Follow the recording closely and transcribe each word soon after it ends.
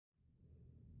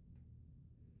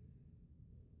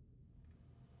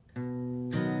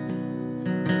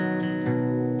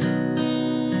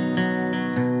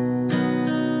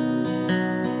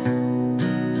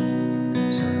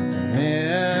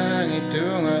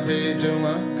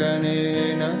tunga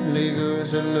kanina ligo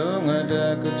sa lunga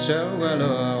dakot sa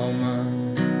waloma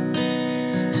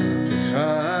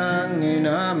Sapikhan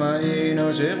inamaino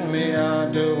sirmi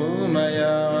aturu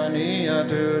mayani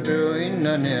atutu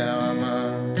inaniyama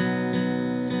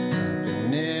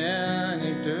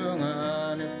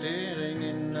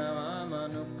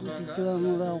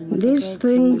These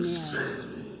things,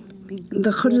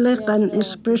 the khudleqan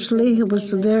especially,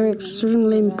 was a very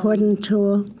extremely important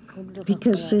tool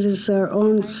because it is our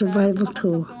own survival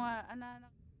tool.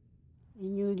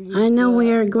 I know we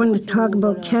are going to talk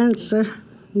about cancer.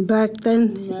 Back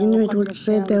then, Inuit would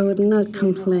say they would not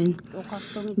complain.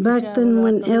 Back then,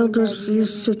 when elders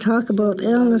used to talk about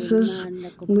illnesses,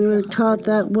 we were taught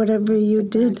that whatever you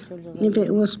did, if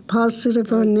it was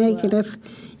positive or negative,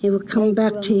 it will come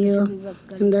back to you,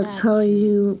 and that's how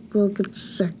you will get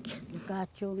sick.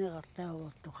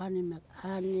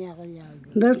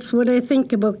 That's what I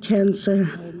think about cancer.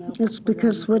 It's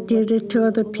because what you did to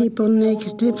other people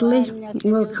negatively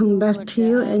will come back to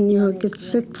you, and you will get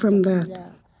sick from that.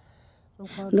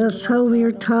 That's how we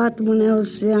were taught when I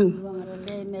was young.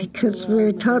 Because we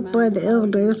were taught by the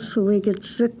elders, we get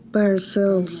sick by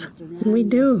ourselves. We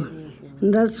do.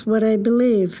 And that's what I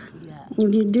believe.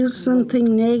 If you do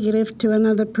something negative to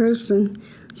another person,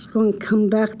 it's going to come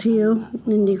back to you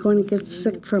and you're going to get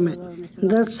sick from it.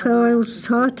 That's how I was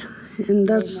taught, and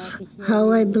that's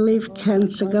how I believe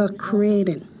cancer got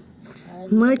created.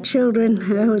 My children,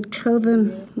 I would tell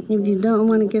them, if you don't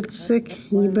want to get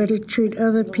sick, you better treat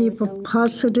other people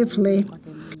positively.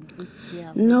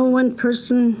 No one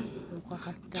person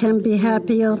can be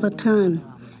happy all the time.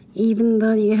 Even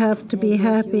though you have to be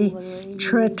happy,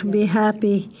 try to be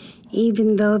happy,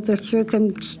 even though the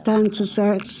circumstances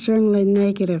are extremely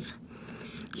negative.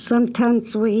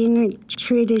 Sometimes we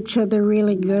treat each other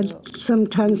really good.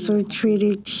 Sometimes we treat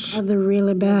each other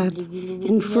really bad.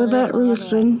 And for that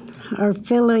reason, our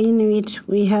fellow Inuit,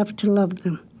 we have to love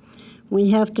them.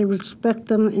 We have to respect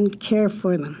them and care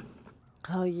for them.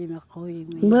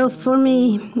 Well, for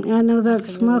me, I know that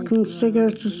smoking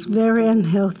cigarettes is very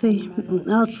unhealthy.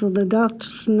 Also, the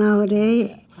doctors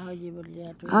nowadays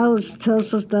always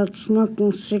tells us that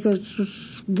smoking cigarettes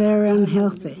is very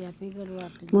unhealthy.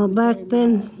 Well, back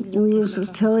then, we used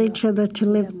to tell each other to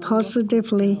live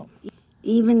positively,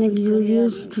 even if you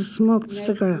used to smoke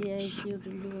cigarettes.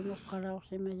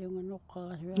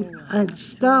 I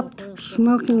stopped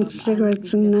smoking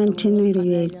cigarettes in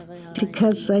 1988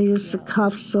 because I used to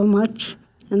cough so much,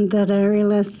 and that I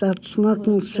realized that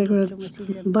smoking cigarettes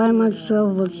by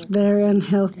myself was very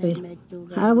unhealthy.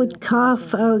 I would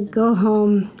cough, I would go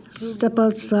home, step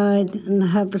outside and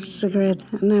have a cigarette,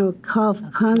 and I would cough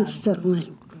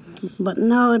constantly. But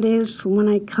nowadays, when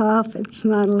I cough, it's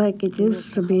not like it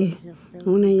used to be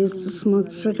when I used to smoke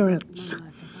cigarettes.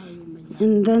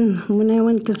 And then when I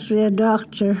went to see a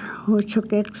doctor who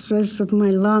took x-rays of my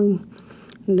lung,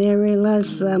 they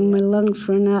realized that my lungs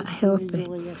were not healthy.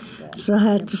 So I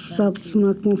had to stop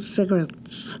smoking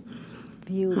cigarettes.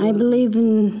 I believe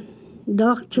in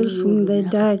doctors when they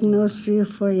diagnose you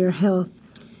for your health.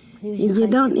 If you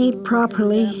don't eat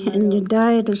properly and your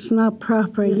diet is not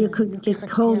proper, you could get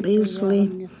cold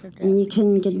easily, and you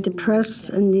can get depressed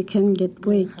and you can get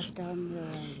weak.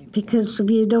 Because if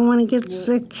you don't want to get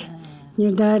sick,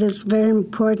 your diet is very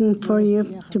important for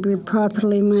you to be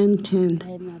properly maintained.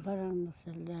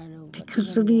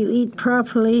 Because if you eat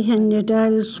properly and your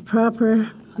diet is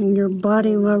proper, your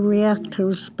body will react to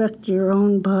respect your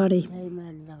own body.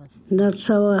 And that's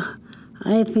how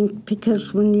I think,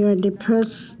 because when you're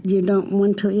depressed, you don't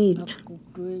want to eat.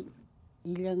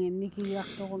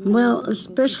 Well,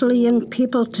 especially young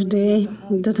people today,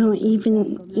 they don't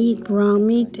even eat raw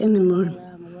meat anymore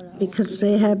because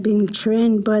they have been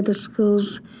trained by the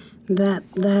schools that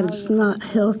is not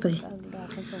healthy.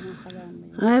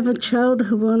 I have a child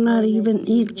who will not even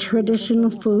eat traditional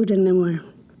food anymore.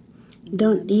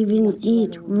 Don't even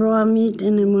eat raw meat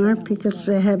anymore because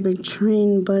they have been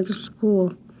trained by the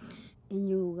school.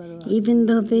 Even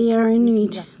though they are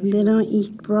Inuit, they don't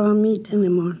eat raw meat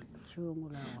anymore.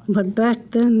 But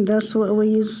back then, that's what we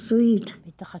used to eat,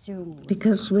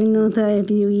 because we know that if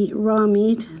you eat raw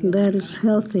meat, that is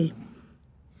healthy.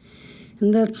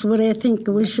 And that's what I think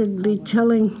we should be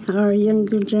telling our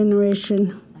younger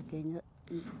generation,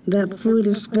 that food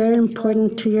is very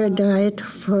important to your diet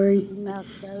for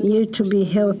you to be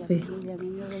healthy.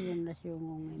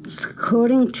 It's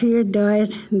according to your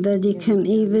diet that you can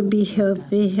either be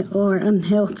healthy or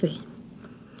unhealthy.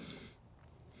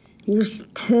 You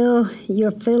tell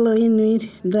your fellow Inuit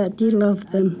that you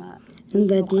love them and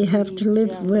that you have to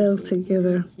live well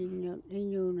together.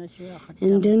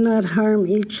 and do not harm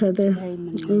each other.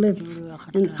 Live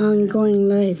an ongoing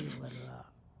life.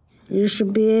 You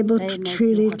should be able to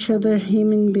treat each other,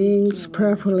 human beings,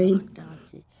 properly,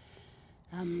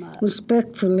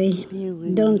 respectfully.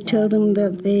 Don't tell them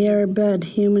that they are bad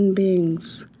human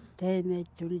beings.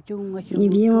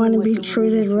 If you want to be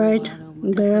treated right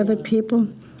by other people,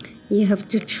 you have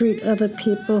to treat other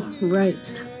people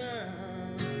right.